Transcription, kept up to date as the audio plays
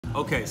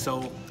Okay,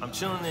 so I'm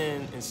chilling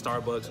in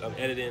Starbucks. I'm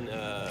editing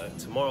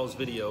tomorrow's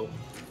video,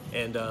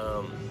 and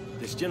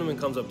this gentleman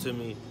comes up to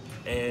me,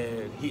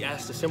 and he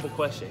asks a simple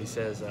question. He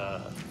says,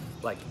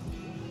 like,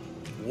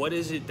 what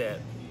is it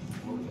that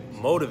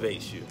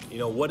motivates you? You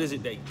know, what is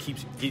it that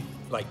keeps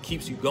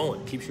you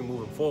going, keeps you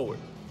moving forward?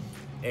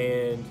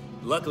 And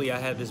luckily, I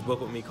had this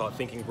book with me called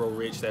Think and Grow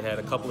Rich that had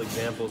a couple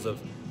examples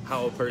of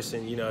how a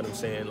person, you know what I'm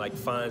saying, like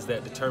finds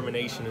that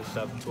determination and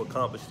stuff to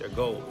accomplish their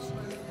goals.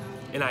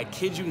 And I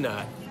kid you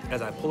not,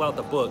 as I pull out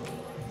the book,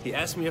 he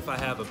asked me if I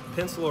have a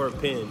pencil or a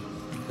pen,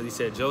 because he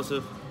said,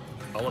 Joseph,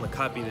 I want to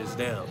copy this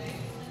down.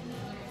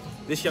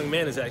 This young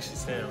man is actually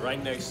standing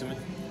right next to me.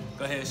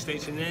 Go ahead,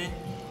 state your name.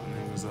 My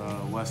name is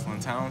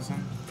Westland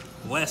Townsend.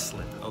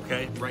 Westland,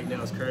 okay? Right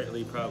now it's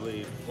currently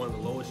probably one of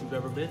the lowest you've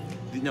ever been?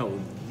 No,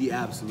 the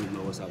absolute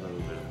lowest I've ever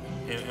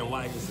been. And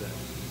why is that?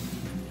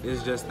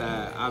 It's just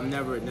that I've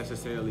never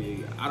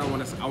necessarily, I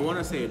want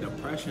to say a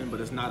depression, but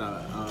it's not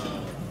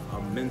a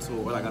mental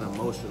or like an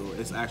emotional,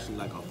 it's actually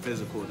like a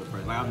physical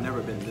depression. Like I've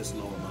never been this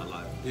low in my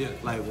life. Yeah.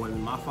 Like when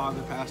my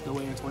father passed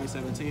away in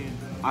 2017,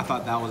 I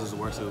thought that was as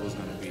worst it was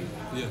gonna be.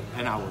 Yeah.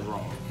 And I was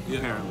wrong,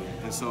 apparently.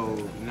 And so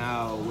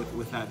now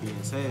with that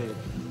being said,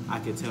 I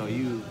could tell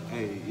you,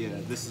 hey, yeah,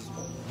 this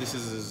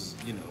is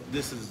you know,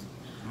 this is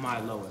my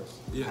lowest.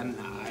 Yeah. And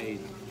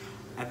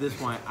at this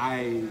point,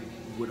 I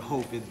would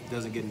hope it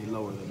doesn't get any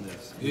lower than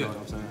this. You know what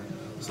I'm saying?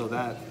 So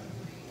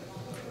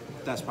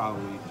that's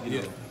probably,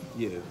 you know,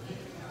 yeah.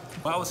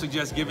 Well, I would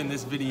suggest giving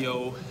this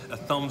video a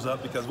thumbs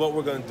up, because what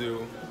we're gonna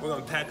do, we're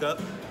gonna pack up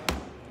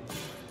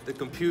the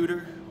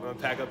computer, we're gonna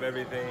pack up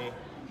everything.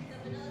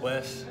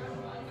 Wes,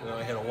 we're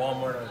gonna hit a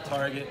Walmart or a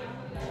Target.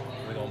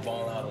 We're gonna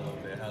ball out a little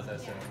bit. How's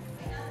that sound?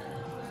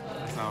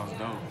 That sounds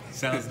dope.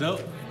 Sounds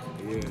dope?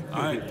 Yeah.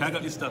 All right, pack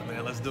up your stuff,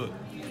 man. Let's do it.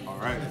 All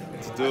right.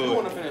 Let's I do do it.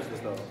 want to finish this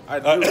though. I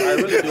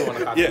really do want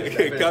to copy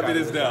this. Yeah, copy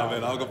this down,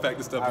 man. I'll go pack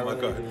the stuff in my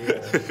car.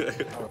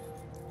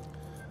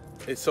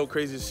 It's so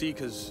crazy to see,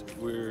 because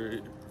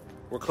we're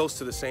close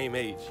to the same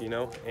age, you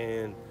know,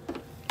 and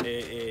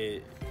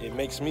it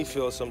makes me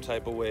feel some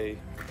type of way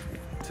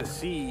to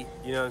see,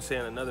 you know what I'm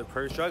saying, another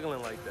person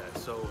struggling like that.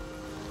 So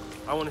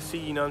I want to see,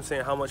 you know what I'm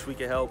saying, how much we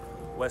can help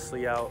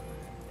Wesley out,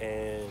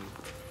 and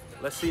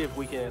let's see if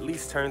we can at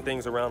least turn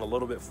things around a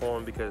little bit for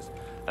him, because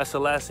that's the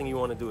last thing you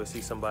want to do, is see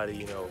somebody,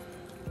 you know,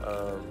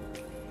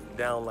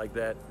 down like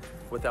that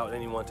without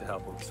anyone to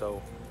help him.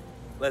 So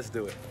let's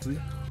do it.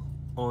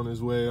 On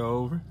his way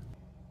over.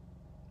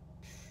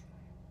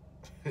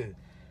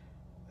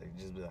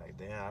 Just be like,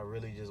 damn, I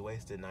really just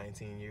wasted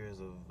 19 years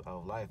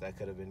of life that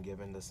could have been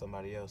given to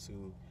somebody else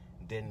who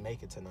didn't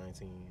make it to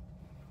 19,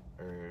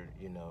 or,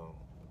 you know,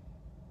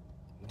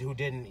 who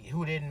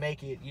didn't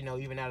make it, you know,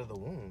 even out of the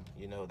womb.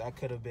 You know, that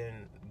could have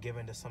been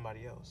given to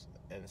somebody else.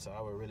 And so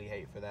I would really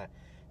hate for that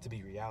to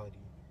be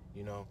reality,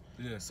 you know?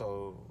 Yeah.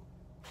 So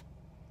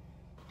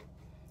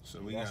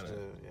we gotta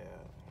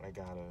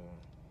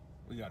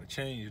we gotta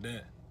change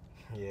that.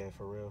 Yeah,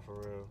 for real.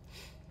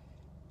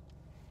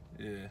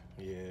 Yeah.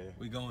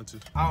 We going to.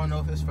 I don't know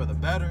if it's for the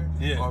better,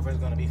 or if it's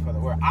gonna be for the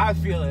worse. I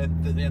feel it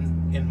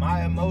in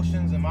my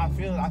emotions and my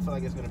feelings. I feel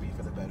like it's gonna be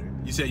for the better.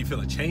 You said you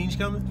feel a change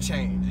coming?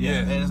 Change,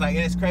 yeah. And it's like,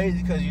 it's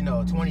crazy because, you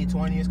know,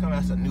 2020 is coming.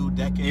 That's a new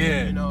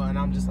decade, you know. And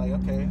I'm just like,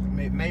 okay,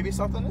 maybe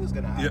something is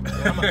gonna happen.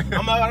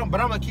 Yeah.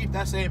 But I'm gonna keep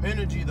that same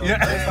energy though. Yeah.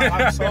 It's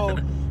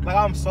like,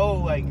 I'm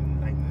so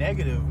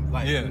negative,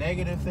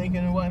 negative thinking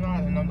and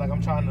whatnot. And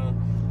I'm trying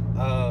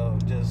to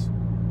just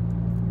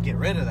get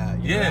rid of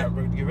that. You know,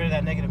 get rid of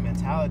that negative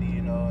mentality,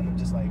 you know. And I'm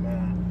just like,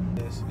 man,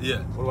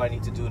 what do I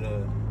need to do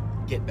to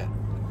get better?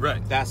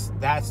 Right. That's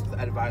the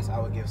advice I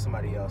would give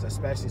somebody else,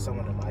 especially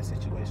someone in my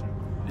situation.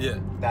 Yeah.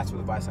 That's what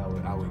advice I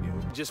would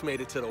give. Just made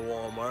it to the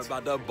Walmart,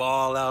 about to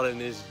ball out in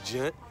this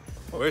gent.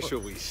 Where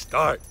should we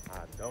start?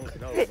 I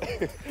don't know.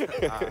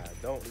 I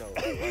don't know.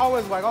 I've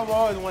always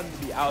wanted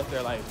to be out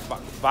there, like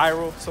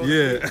viral. So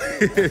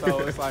so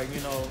it's like, you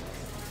know.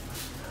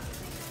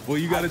 Well,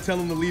 you got to tell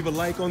them to leave a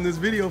like on this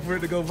video for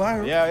it to go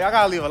viral. Yeah, y'all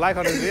got to leave a like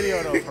on this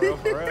video, though, for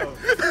real.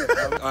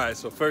 All right,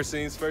 so first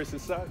things first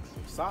is socks.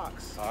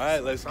 Socks. All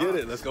right, let's get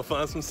it. Let's go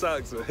find some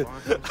socks. That's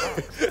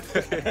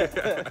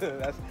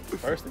the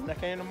first thing that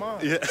came to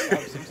mind. Yeah.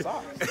 Have some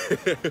socks.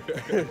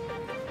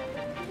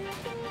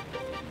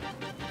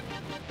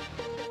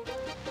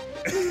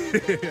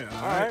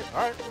 All right.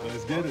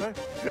 Let's get it.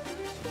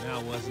 So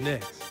now what's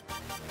next?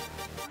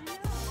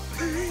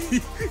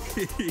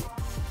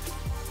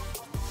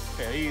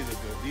 Okay, these are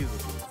good. These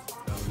are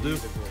good.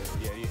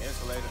 Yeah, you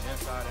insulated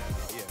inside and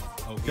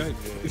Okay.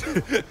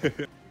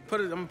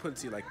 I'm gonna put it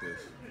to you like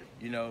this.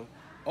 You know,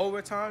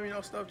 over time, you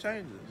know, stuff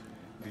changes.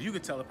 You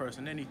could tell a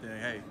person anything.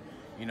 Hey,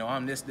 you know,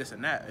 I'm this,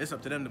 and that. It's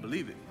up to them to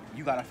believe it.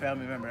 You got a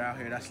family member out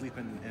here that's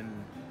sleeping in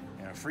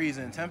a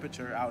freezing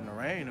temperature out in the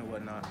rain or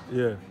whatnot.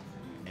 Yeah.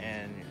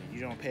 And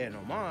you don't pay it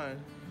no mind.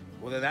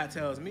 Well, then that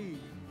tells me,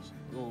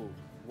 well,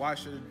 why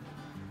should,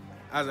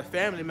 as a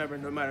family member,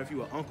 no matter if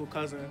you an uncle,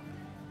 cousin,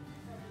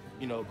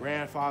 you know,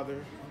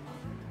 grandfather,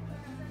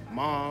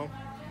 mom,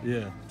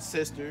 yeah,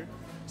 sister,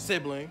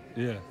 sibling,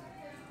 yeah,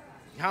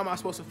 how am I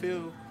supposed to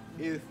feel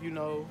if, you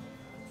know,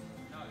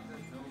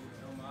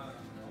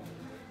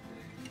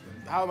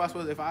 how am I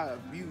supposed to, if I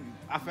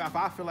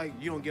feel like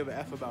you don't give a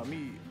F about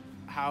me,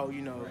 how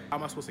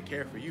am I supposed to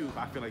care for you if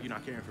I feel like you're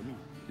not caring for me?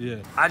 Yeah.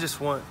 I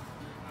just want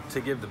to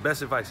give the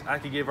best advice I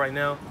could give right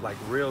now, like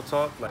real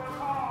talk. Like,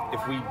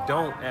 if we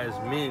don't as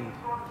men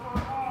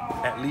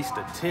at least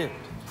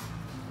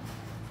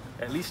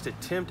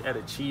attempt at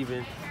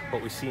achieving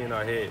what we see in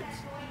our heads.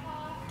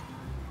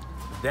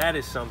 That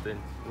is something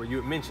where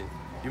you mentioned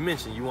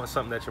you want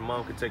something that your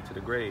mom could take to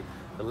the grave.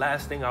 The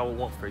last thing I would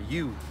want for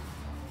you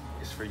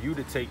is for you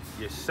to take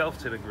yourself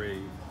to the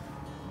grave,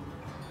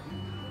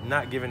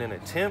 not giving an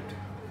attempt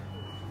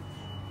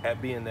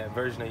at being that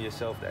version of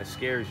yourself that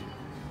scares you.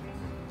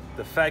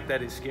 The fact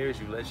that it scares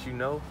you lets you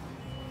know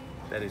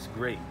that it's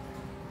great.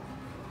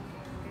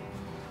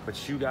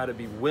 But you gotta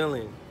be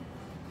willing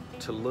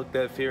to look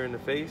that fear in the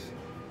face,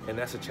 and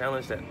that's a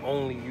challenge that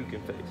only you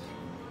can face.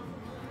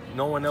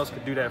 No one else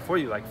could do that for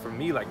you. Like for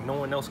me, like no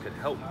one else could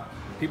help me.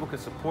 People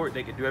could support,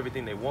 they could do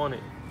everything they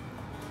wanted,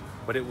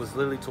 but it was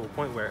literally to a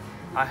point where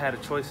I had a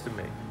choice to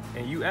make.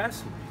 And you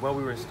asked me while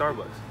we were in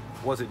Starbucks,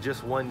 was it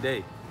just one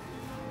day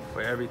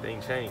where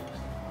everything changed?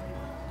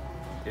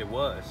 It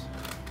was.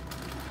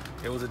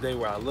 It was a day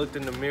where I looked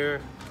in the mirror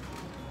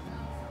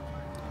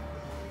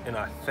and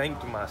I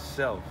thanked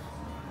myself.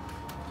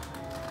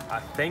 I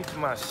thanked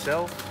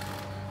myself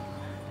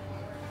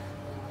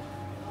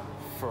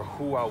for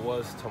who I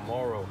was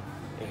tomorrow,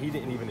 and he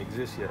didn't even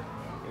exist yet.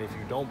 And if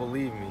you don't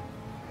believe me,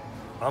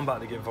 I'm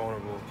about to get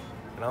vulnerable,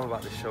 and I'm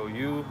about to show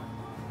you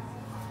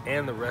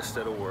and the rest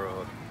of the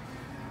world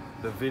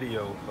the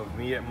video of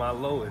me at my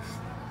lowest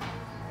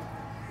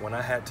when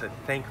I had to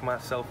thank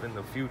myself in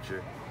the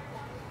future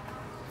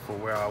for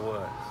where I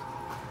was.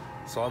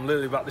 So I'm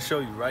literally about to show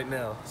you right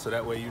now, so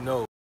that way you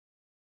know.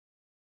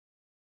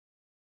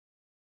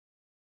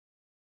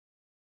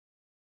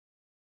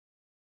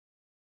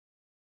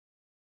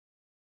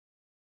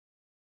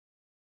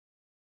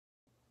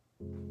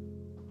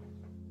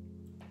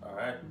 All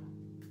right,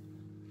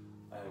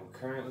 I am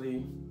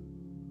currently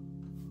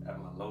at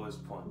my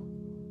lowest point,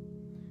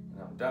 and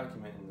I'm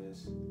documenting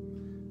this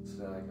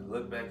so that I can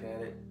look back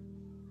at it,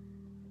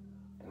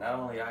 and not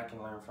only I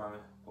can learn from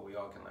it, but we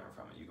all can learn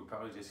from it. You could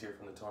probably just hear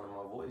from the tone of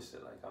my voice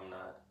that like I'm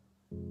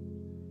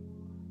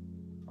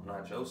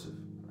not Joseph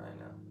right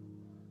now.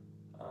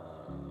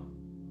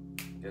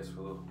 Guess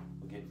we'll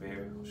get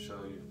there. I'll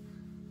show you.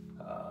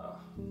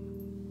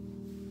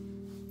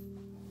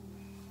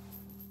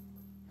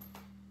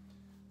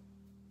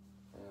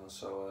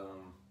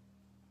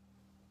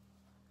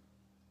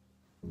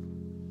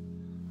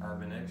 I've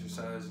been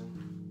exercising.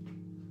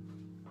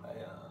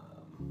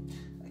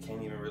 I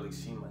can't even really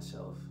see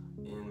myself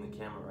in the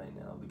camera right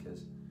now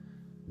because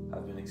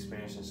I've been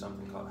experiencing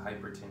something called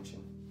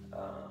hypertension.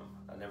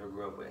 I never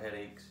grew up with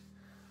headaches,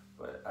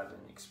 but I've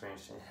been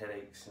experiencing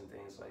headaches and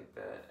things like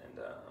that, and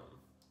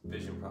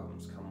vision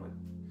problems come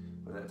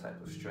with that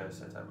type of stress,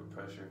 that type of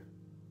pressure.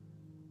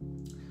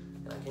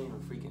 And I can't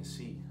even freaking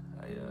see.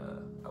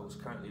 I was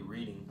currently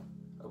reading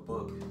a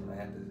book, and I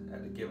had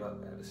to give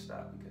up. I had to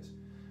stop because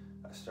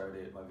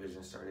my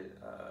vision started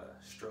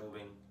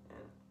strobing,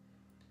 and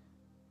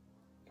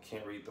I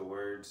can't read the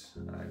words.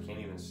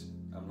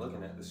 I'm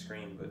looking at the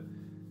screen, but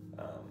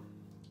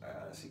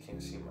I honestly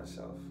can't see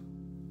myself.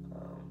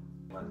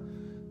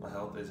 My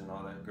health isn't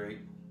all that great.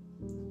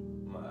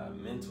 My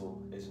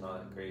mental isn't all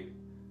that great.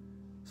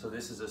 So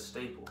this is a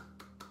staple.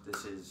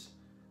 This is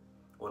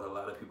what a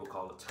lot of people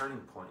call a turning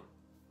point.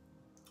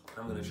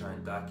 I'm gonna try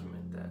and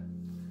document that.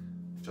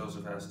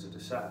 Joseph has to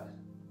decide,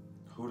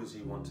 who does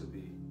he want to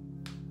be?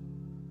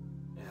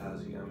 And how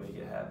is he gonna make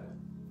it happen?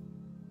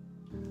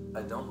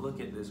 I don't look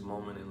at this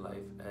moment in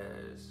life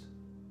as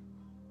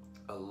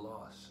a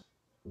loss.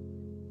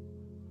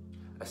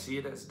 I see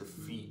it as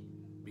defeat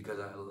because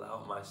I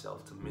allowed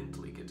myself to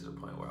mentally get to the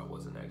point where I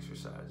wasn't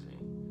exercising.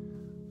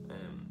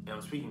 And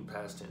I'm speaking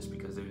past tense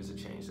because there is a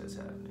change that's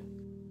happening.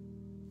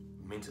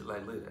 Mentally,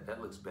 like, look,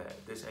 that looks bad.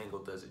 This angle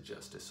does it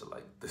justice. So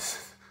like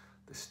this,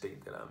 the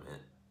state that I'm in.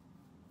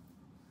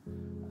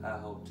 I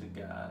hope to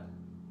God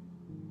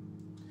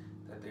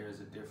that there is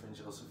a different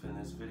Joseph in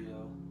this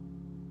video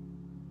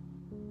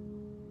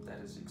that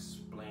is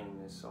explaining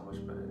this so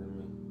much better than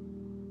me.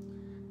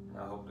 And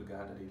I hope to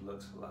God that he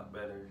looks a lot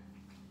better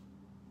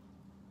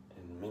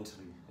and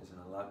mentally is in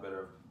a lot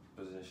better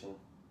position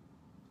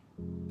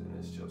than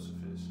this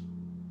Joseph is.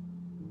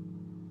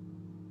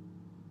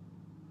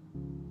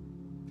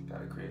 I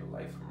gotta create a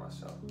life for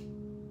myself.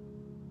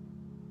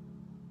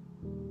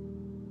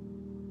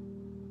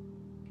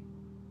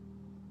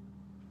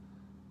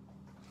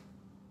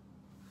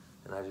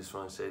 And I just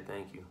want to say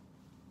thank you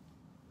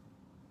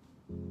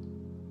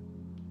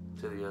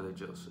to the other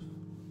Joseph,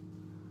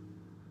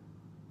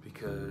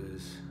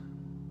 because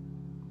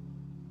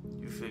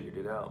you figured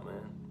it out,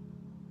 man,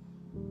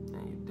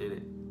 and you did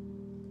it.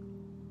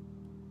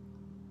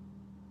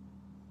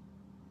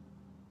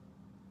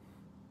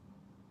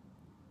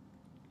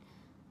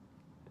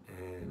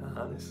 And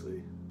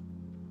honestly,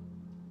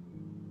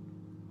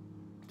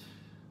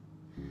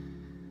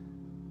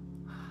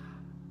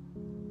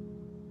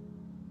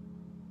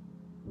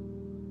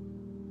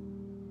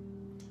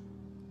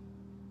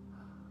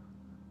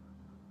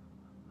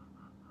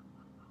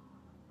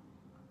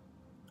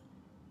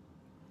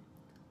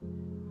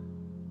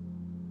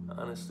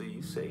 honestly,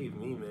 you saved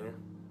me, man.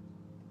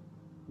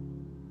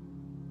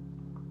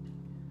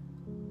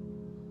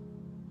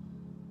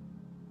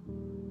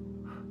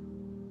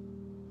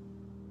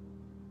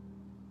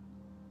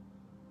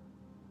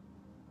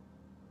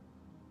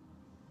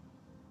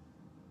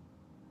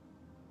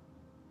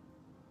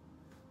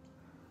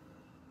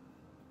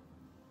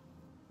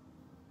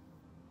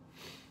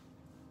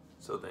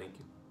 So thank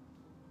you.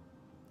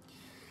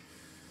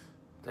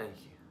 Thank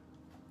you.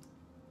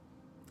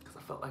 Because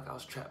I felt like I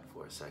was trapped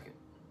for a second.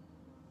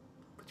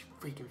 But you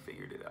freaking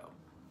figured it out.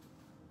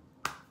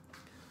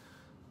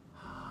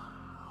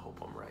 I hope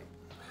I'm right.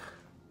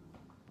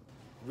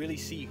 Really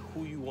see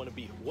who you want to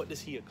be. What does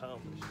he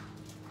accomplish?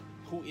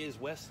 Who is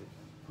Wesley?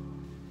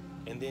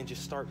 And then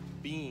just start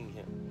being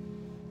him.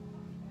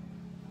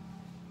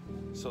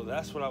 So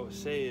that's what I would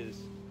say is,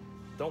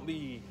 don't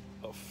be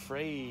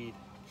afraid.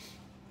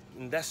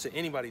 And that's to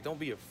anybody, don't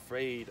be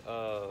afraid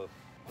of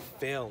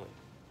failing.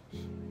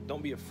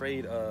 Don't be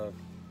afraid of,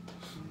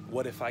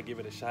 what if I give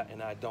it a shot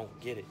and I don't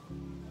get it?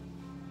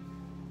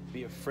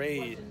 Be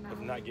afraid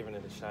of not giving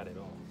it a shot at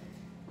all.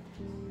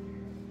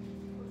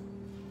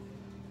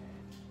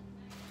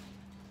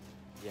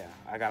 Yeah,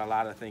 I got a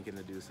lot of thinking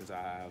to do since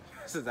I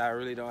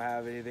really don't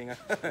have anything.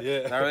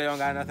 Yeah. I really don't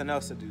got nothing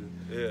else to do.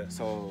 Yeah.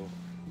 So,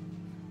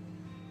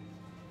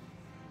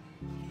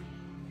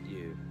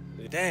 yeah.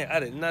 Dang, I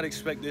did not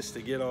expect this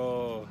to get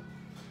all.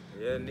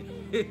 Yeah.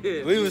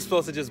 We were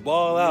supposed to just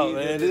ball out,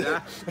 man.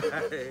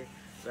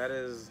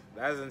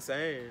 That's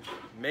insane.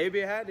 Maybe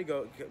it had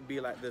to be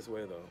like this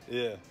way though.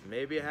 Yeah.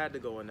 Maybe it had to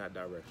go in that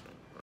direction.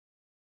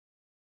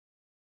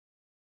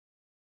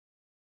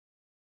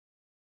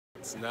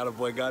 So now the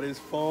boy got his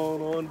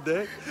phone on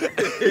deck.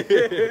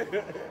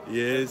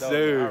 Yes,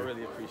 sir. I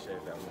really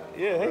appreciate that, man.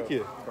 Yeah, thank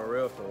you. For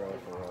real.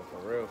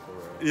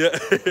 Yeah.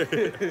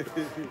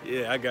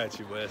 Yeah, I got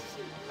you, Wes.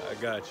 I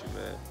got you,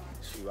 man.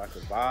 Shoot, I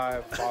could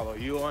follow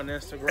you on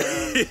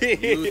Instagram,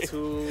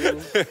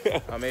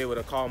 YouTube. I'm able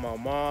to call my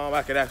mom.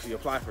 I could actually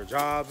apply for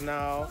jobs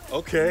now.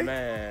 Okay.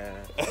 Man.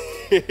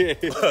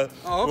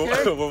 Oh,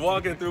 okay. We're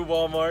walking through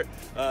Walmart.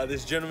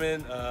 This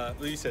gentleman,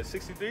 you said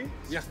 63?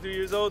 Yeah. 63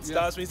 years old,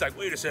 stops me. He's like,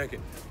 wait a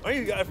second. Are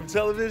you the guy from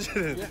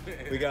television? Yeah.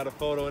 We got a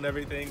photo and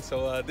everything.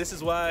 So this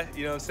is why,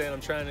 you know what I'm saying,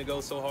 I'm trying to go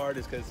so hard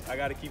is because I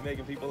got to keep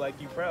making people like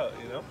you proud,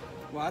 you know?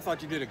 Well, I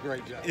thought you did a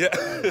great job. Yeah.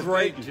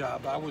 Great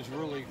job. I was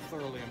really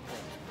thoroughly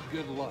impressed.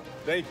 Good luck.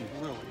 Thank you.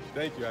 Really.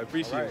 Thank you. I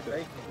appreciate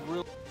that. Thank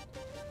you.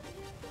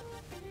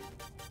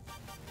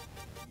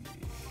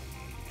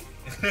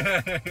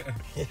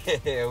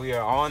 Yeah, we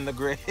are on the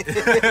grid.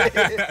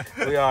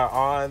 We are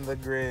on the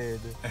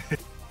grid.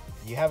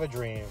 You have a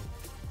dream,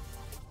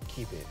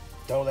 keep it.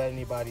 Don't let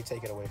anybody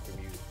take it away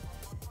from you.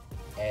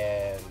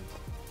 And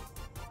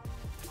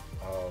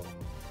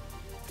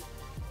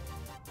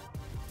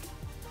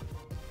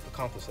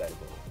accomplish that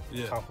goal.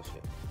 Yeah. Accomplish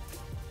it.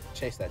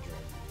 Chase that dream.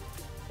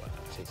 Wow.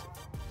 Chase it.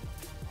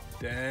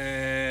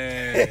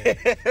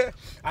 Dang.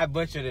 I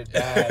butchered it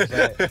bad,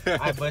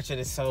 but I butchered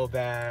it so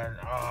bad.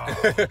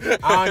 Oh,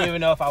 I don't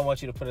even know if I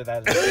want you to put it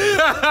as a thing.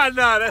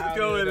 Nah, that's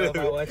going in.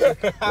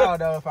 I don't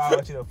know if I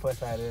want you to put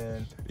that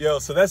in. Yo,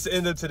 so that's the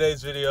end of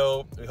today's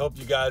video. We hope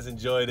you guys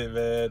enjoyed it,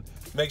 man.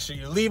 Make sure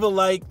you leave a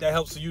like. That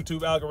helps the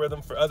YouTube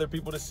algorithm for other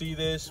people to see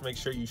this. Make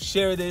sure you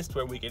share this to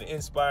where we can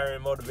inspire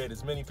and motivate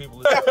as many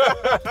people as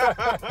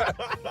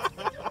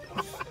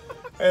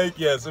Heck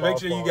yeah, so make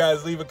sure you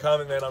guys leave a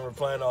comment, man. I'm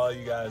replying to all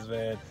you guys,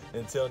 man.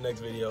 Until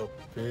next video,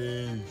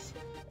 peace.